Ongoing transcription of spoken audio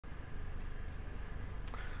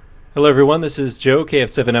Hello everyone, this is Joe,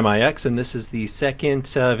 KF7MIX, and this is the second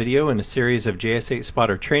video in a series of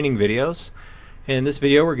JS8Spotter training videos. In this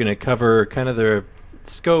video we're going to cover kind of the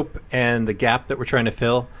scope and the gap that we're trying to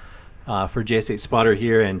fill for JS8Spotter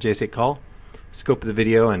here and JS8Call. Scope of the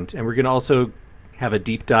video, and we're going to also have a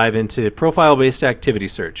deep dive into profile-based activity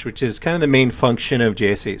search, which is kind of the main function of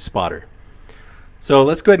JS8Spotter. So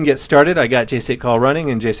let's go ahead and get started. I got JS8Call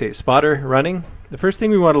running and JS8Spotter running. The first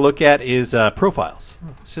thing we want to look at is profiles.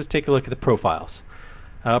 Let's just take a look at the profiles.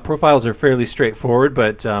 Profiles are fairly straightforward,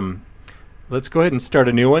 but let's go ahead and start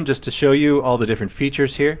a new one just to show you all the different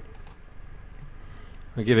features here.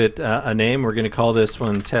 I'll give it a name. We're going to call this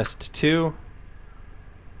one Test 2.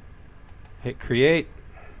 Hit Create.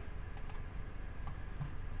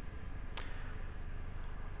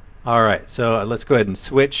 All right, so let's go ahead and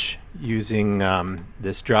switch using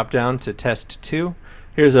this drop-down to Test 2.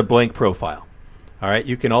 Here's a blank profile. All right,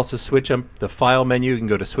 you can also switch up the file menu. You can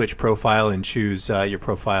go to Switch Profile and choose your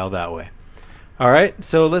profile that way. All right,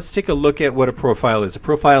 so let's take a look at what a profile is. A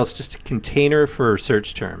profile is just a container for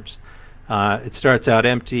search terms. It starts out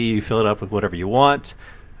empty. You fill it up with whatever you want.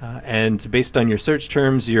 And based on your search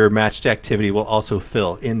terms, your matched activity will also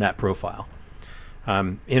fill in that profile.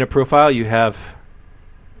 In a profile, you have...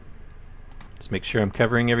 Let's make sure I'm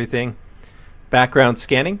covering everything. Background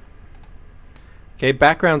scanning. Okay,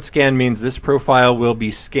 background scan means this profile will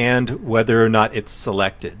be scanned whether or not it's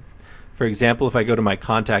selected. For example, if I go to my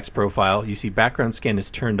contacts profile, you see background scan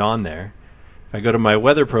is turned on there. If I go to my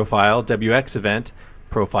weather profile, WX event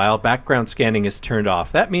profile, background scanning is turned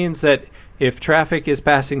off. That means that if traffic is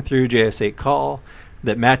passing through JS8Call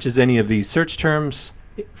that matches any of these search terms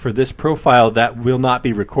for this profile, that will not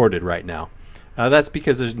be recorded right now. That's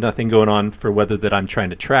because there's nothing going on for weather that I'm trying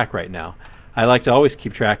to track right now. I like to always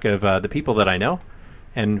keep track of the people that I know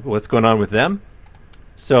and what's going on with them.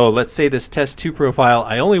 So let's say this Test 2 profile,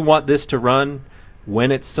 I only want this to run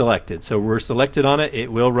when it's selected. So we're selected on it,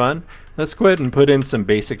 it will run. Let's go ahead and put in some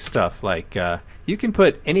basic stuff like you can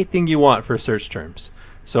put anything you want for search terms.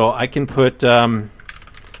 So I can put a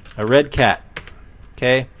red cat,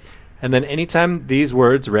 okay? And then anytime these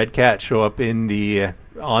words, red cat, show up in the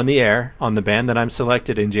on the air, on the band that I'm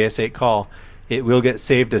selected in JS8Call, it will get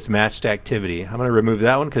saved as matched activity. I'm going to remove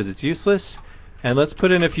that one because it's useless. And let's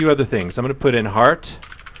put in a few other things. I'm going to put in heart,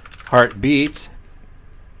 heartbeat.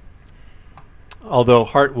 Although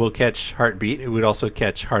heart will catch heartbeat, it would also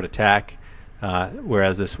catch heart attack,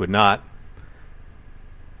 whereas this would not.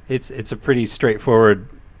 It's a pretty straightforward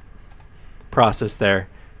process there.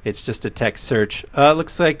 It's just a text search.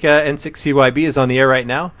 Looks like N6CYB is on the air right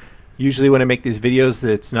now. Usually when I make these videos,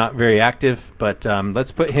 it's not very active, but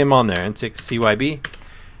let's put him on there, N6CYB.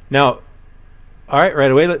 Now, all right, right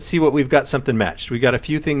away, let's see what we've got something matched. We got a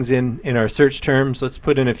few things in our search terms. Let's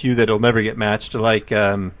put in a few that'll never get matched, like,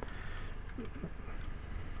 I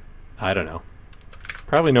don't know.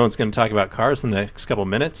 Probably no one's going to talk about cars in the next couple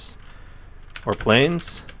minutes, or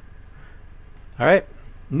planes. All right,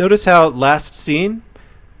 notice how last seen,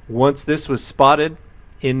 once this was spotted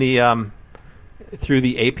in the through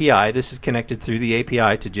the API, this is connected through the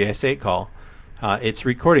API to JS8Call. It's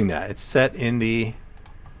recording that. It's set in the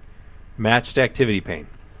matched activity pane.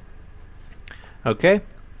 Okay,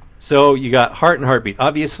 so you got heart and heartbeat.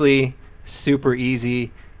 Obviously, super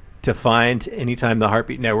easy to find. Anytime the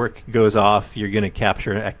heartbeat network goes off, you're going to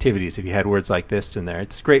capture activities if you had words like this in there.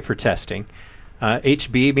 It's great for testing.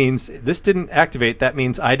 HB means this didn't activate. That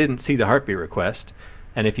means I didn't see the heartbeat request.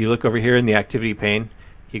 And if you look over here in the activity pane,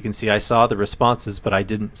 you can see I saw the responses, but I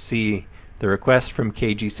didn't see the request from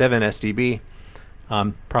KG7SDB.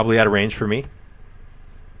 Probably out of range for me.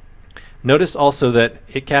 Notice also that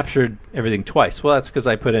it captured everything twice. Well, that's because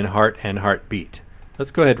I put in heart and heartbeat.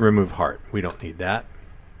 Let's go ahead and remove heart. We don't need that.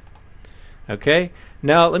 Okay,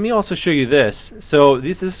 now let me also show you this. So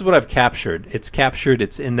this is what I've captured. It's captured,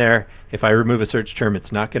 it's in there. If I remove a search term,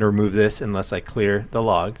 it's not going to remove this unless I clear the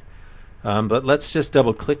log. But let's just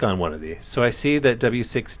double click on one of these. So I see that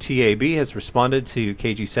W6TAB has responded to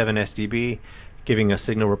KG7SDB, giving a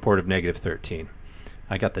signal report of -13.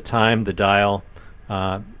 I got the time, the dial.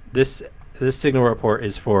 This signal report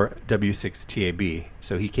is for W6TAB,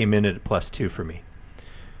 so he came in at +2 for me.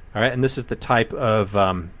 All right, and this is the type of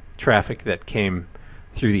traffic that came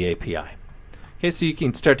through the API. Okay, so you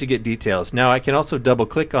can start to get details. Now I can also double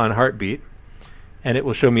click on heartbeat, and it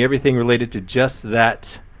will show me everything related to just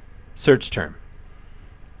that search term.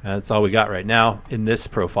 That's all we got right now in this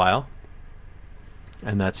profile,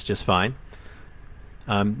 and that's just fine.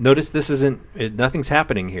 Notice this nothing's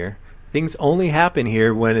happening here. Things only happen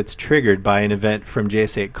here when it's triggered by an event from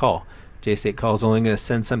JS8Call. JS8Call is only going to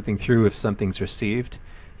send something through if something's received.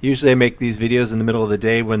 Usually I make these videos in the middle of the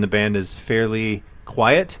day when the band is fairly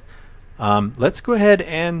quiet. Let's go ahead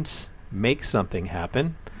and make something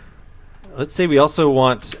happen. Let's say we also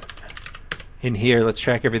want in here, let's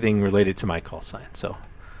track everything related to my call sign. So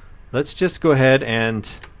let's just go ahead and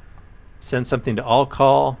send something to all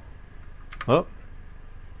call. Oh,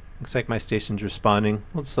 looks like my station's responding.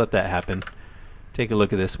 We'll just let that happen. Take a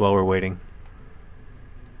look at this while we're waiting.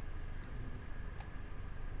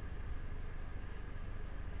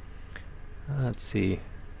 Let's see.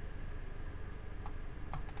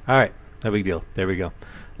 All right, no big deal. There we go.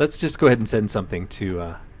 Let's just go ahead and send something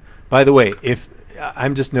to. By the way, if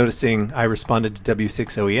I'm just noticing, I responded to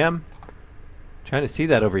W6OEM. Trying to see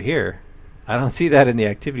that over here. I don't see that in the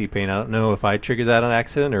activity pane. I don't know if I triggered that on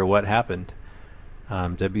accident or what happened.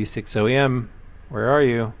 W6OEM, where are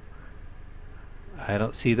you? I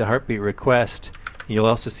don't see the heartbeat request. You'll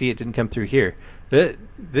also see it didn't come through here.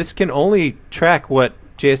 This can only track what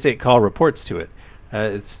JS8Call reports to it.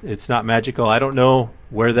 It's not magical. I don't know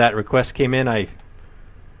where that request came in. I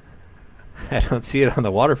don't see it on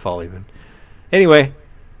the waterfall even. Anyway,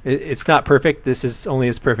 it's not perfect. This is only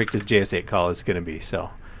as perfect as JS8Call is going to be. So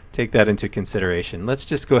take that into consideration. Let's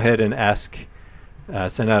just go ahead and ask,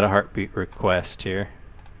 send out a heartbeat request here.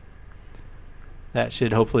 That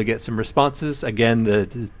should hopefully get some responses. Again,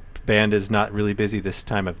 the band is not really busy this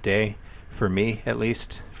time of day, for me at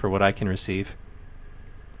least, for what I can receive.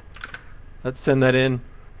 Let's send that in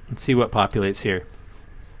and see what populates here.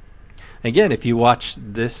 Again, if you watch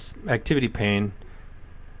this activity pane,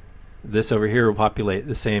 this over here will populate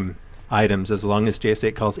the same items as long as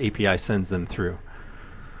JS8Call's API sends them through.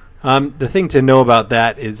 The thing to know about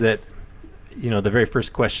that is that, you know, the very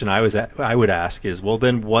first question I would ask is, well,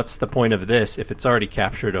 then what's the point of this if it's already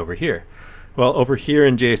captured over here? Well, over here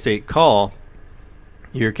in JS8Call,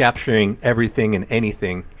 you're capturing everything and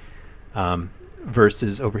anything,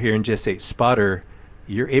 versus over here in JS8Spotter,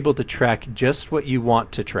 you're able to track just what you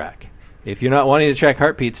want to track. If you're not wanting to track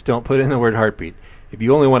heartbeats, don't put in the word heartbeat. If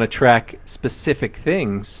you only want to track specific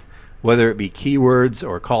things, whether it be keywords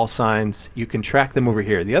or call signs, you can track them over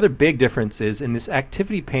here. The other big difference is in this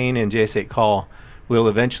activity pane in JS8Call will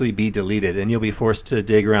eventually be deleted, and you'll be forced to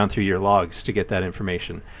dig around through your logs to get that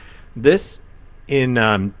information. This in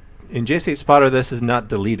JS8Spotter, this is not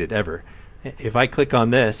deleted ever. If I click on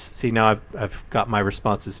this, see now I've got my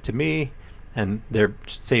responses to me, and they're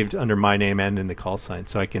saved under my name and in the call sign.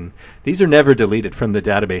 So I can, these are never deleted from the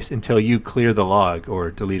database until you clear the log or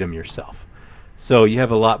delete them yourself. So you have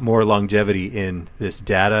a lot more longevity in this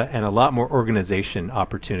data and a lot more organization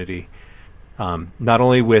opportunity, not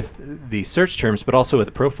only with the search terms, but also with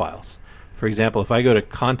the profiles. For example, if I go to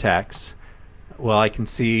contacts, well, I can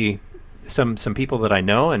see some people that I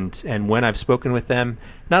know and when I've spoken with them.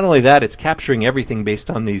 Not only that, it's capturing everything based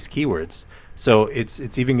on these keywords. So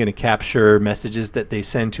it's even going to capture messages that they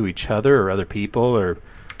send to each other or other people, or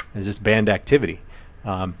just band activity.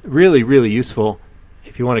 Really, really useful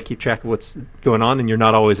if you want to keep track of what's going on and you're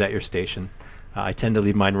not always at your station. I tend to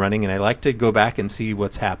leave mine running, and I like to go back and see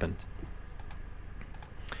what's happened.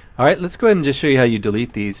 All right, let's go ahead and just show you how you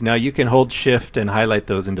delete these. Now you can hold shift and highlight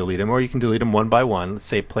those and delete them, or you can delete them one by one. Let's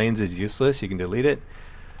say planes is useless, you can delete it.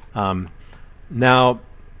 Now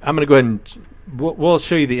I'm going to go ahead and we'll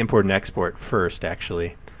show you the import and export first,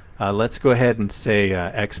 actually. Let's go ahead and say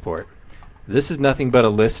export. This is nothing but a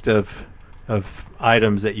list of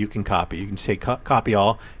items that you can copy. You can say copy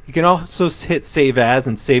all. You can also hit save as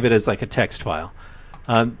and save it as like a text file.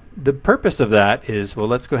 The purpose of that is, well,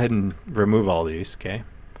 let's go ahead and remove all these, okay?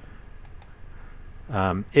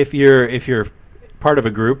 If you're part of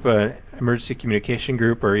a group, emergency communication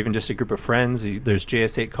group, or even just a group of friends, there's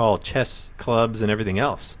JS8Call chess clubs and everything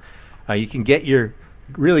else. You can get your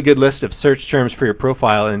really good list of search terms for your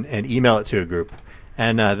profile and email it to a group.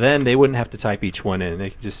 And then they wouldn't have to type each one in. They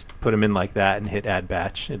could just put them in like that and hit add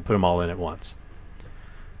batch and put them all in at once.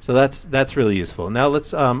 So that's really useful. Now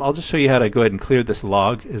let's I'll just show you how to go ahead and clear this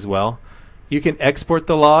log as well. You can export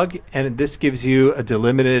the log, and this gives you a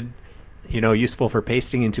delimited, useful for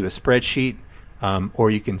pasting into a spreadsheet,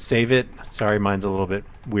 or you can save it. Sorry, mine's a little bit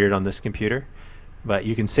weird on this computer, but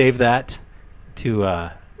you can save that to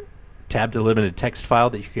tab delimited text file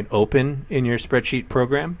that you can open in your spreadsheet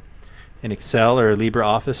program in Excel or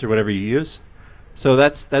LibreOffice or whatever you use. So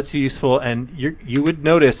that's useful, and you would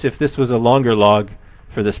notice if this was a longer log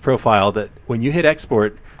for this profile that when you hit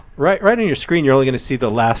export, right on your screen, you're only going to see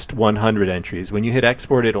the last 100 entries. When you hit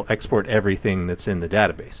export, it'll export everything that's in the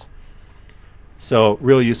database. So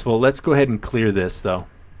real useful. Let's go ahead and clear this though.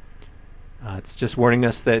 It's just warning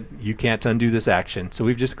us that you can't undo this action. So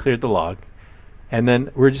we've just cleared the log. And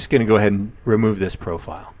then we're just going to go ahead and remove this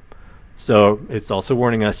profile. So it's also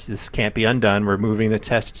warning us this can't be undone. We're moving the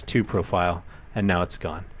test2 profile, and now it's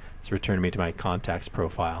gone. It's returned me to my contacts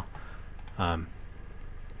profile.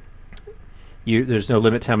 There's no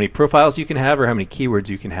limit to how many profiles you can have or how many keywords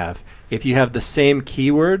you can have. If you have the same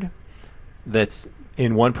keyword that's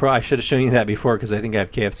in one I should have shown you that before because I think I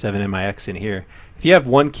have KF7MIX in here. If you have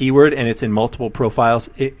one keyword and it's in multiple profiles,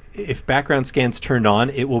 if background scan's turned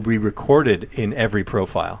on, it will be recorded in every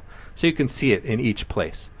profile. So you can see it in each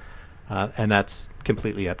place. And that's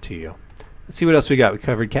completely up to you. Let's see what else we got. We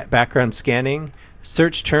covered background scanning.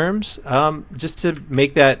 Search terms, just to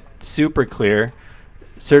make that super clear,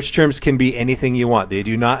 search terms can be anything you want. They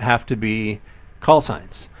do not have to be call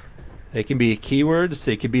signs. They can be keywords.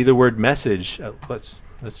 They could be the word message.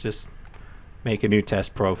 Let's just make a new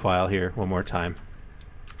test profile here one more time.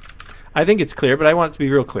 I think it's clear, but I want it to be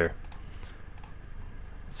real clear.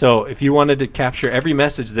 So if you wanted to capture every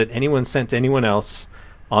message that anyone sent to anyone else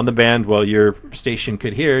on the band while your station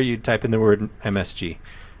could hear, you'd type in the word MSG.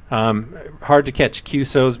 Hard to catch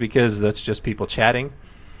QSOs because that's just people chatting.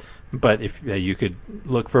 But if you could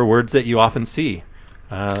look for words that you often see.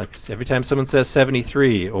 Like every time someone says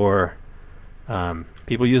 73, or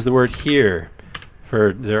people use the word here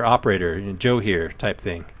for their operator, Joe here type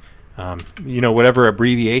thing. Whatever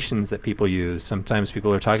abbreviations that people use. Sometimes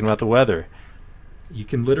people are talking about the weather. You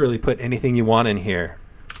can literally put anything you want in here.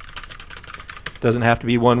 Doesn't have to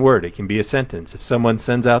be one word. It can be a sentence. If someone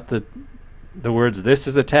sends out the words, this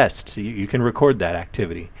is a test, you can record that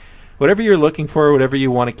activity. Whatever you're looking for, whatever you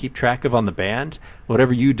want to keep track of on the band,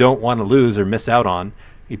 whatever you don't want to lose or miss out on,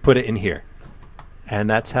 you put it in here. And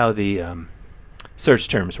that's how the search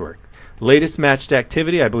terms work. Latest matched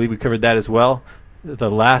activity, I believe we covered that as well. The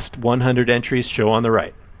last 100 entries show on the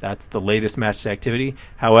right. That's the latest matched activity.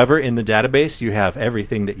 However, in the database, you have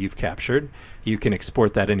everything that you've captured. You can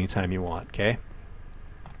export that anytime you want, okay?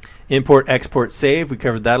 Import, export, save, we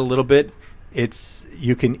covered that a little bit.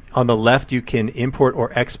 On the left, you can import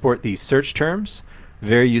or export these search terms.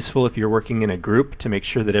 Very useful if you're working in a group to make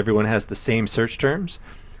sure that everyone has the same search terms.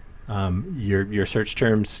 Your search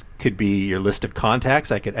terms could be your list of contacts.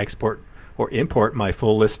 I could export or import my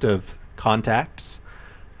full list of contacts.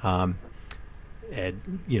 That's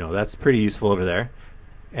pretty useful over there.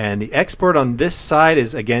 And the export on this side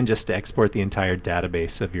is, again, just to export the entire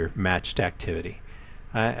database of your matched activity.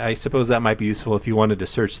 I suppose that might be useful if you wanted to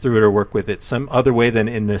search through it or work with it some other way than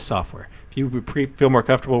in this software. If you feel more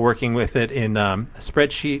comfortable working with it in a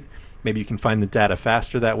spreadsheet, maybe you can find the data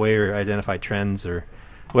faster that way or identify trends or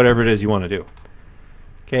whatever it is you want to do.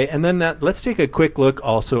 Okay, and then let's take a quick look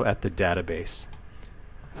also at the database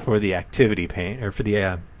for the activity pane, or for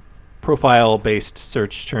the profile-based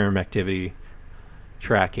search term activity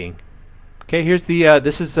tracking. Okay, here's the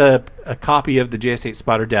this is a copy of the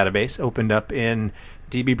JS8Spotter database opened up in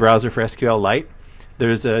DB Browser for SQLite.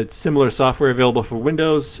 There's a similar software available for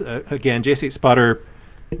Windows. Again, JS8Spotter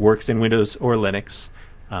works in Windows or Linux,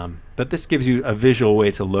 but this gives you a visual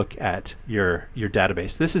way to look at your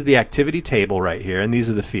database. This is the activity table right here, and these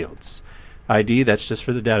are the fields. ID, that's just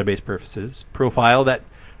for the database purposes. Profile, that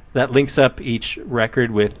links up each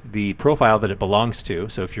record with the profile that it belongs to.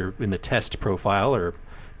 So if you're in the test profile or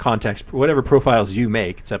context, whatever profiles you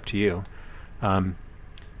make, it's up to you.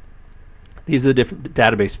 These are the different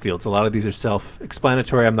database fields. A lot of these are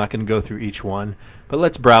self-explanatory. I'm not going to go through each one, but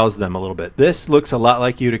let's browse them a little bit. This looks a lot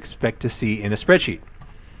like you'd expect to see in a spreadsheet,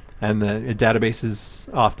 and the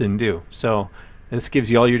databases often do. So this gives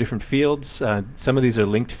you all your different fields. Some of these are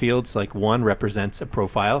linked fields, like one represents a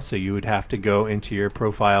profile, so you would have to go into your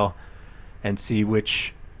profile and see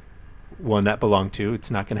which one that belonged to. It's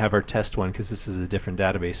not going to have our test one because this is a different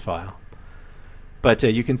database file. But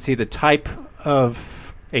you can see the type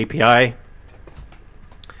of API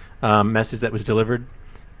message that was delivered,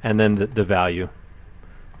 and then the value.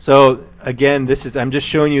 So again, I'm just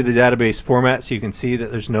showing you the database format so you can see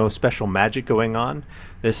that there's no special magic going on.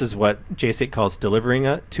 This is what JS8Call is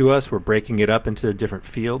delivering to us. We're breaking it up into different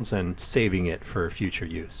fields and saving it for future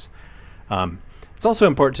use. It's also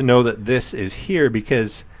important to know that this is here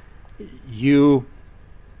because you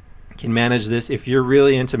can manage this. If you're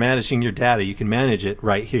really into managing your data, you can manage it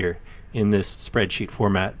right here in this spreadsheet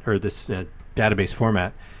format or this database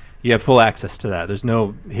format. You have full access to that. There's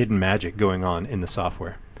no hidden magic going on in the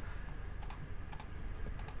software.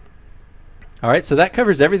 All right, so that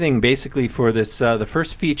covers everything basically for this, the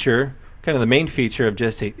first feature, kind of the main feature of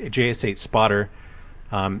JS8Spotter.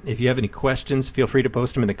 If you have any questions, feel free to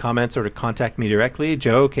post them in the comments or to contact me directly.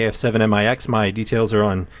 Joe, KF7MIX. My details are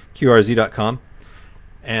on qrz.com.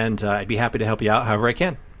 And I'd be happy to help you out however I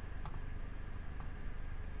can.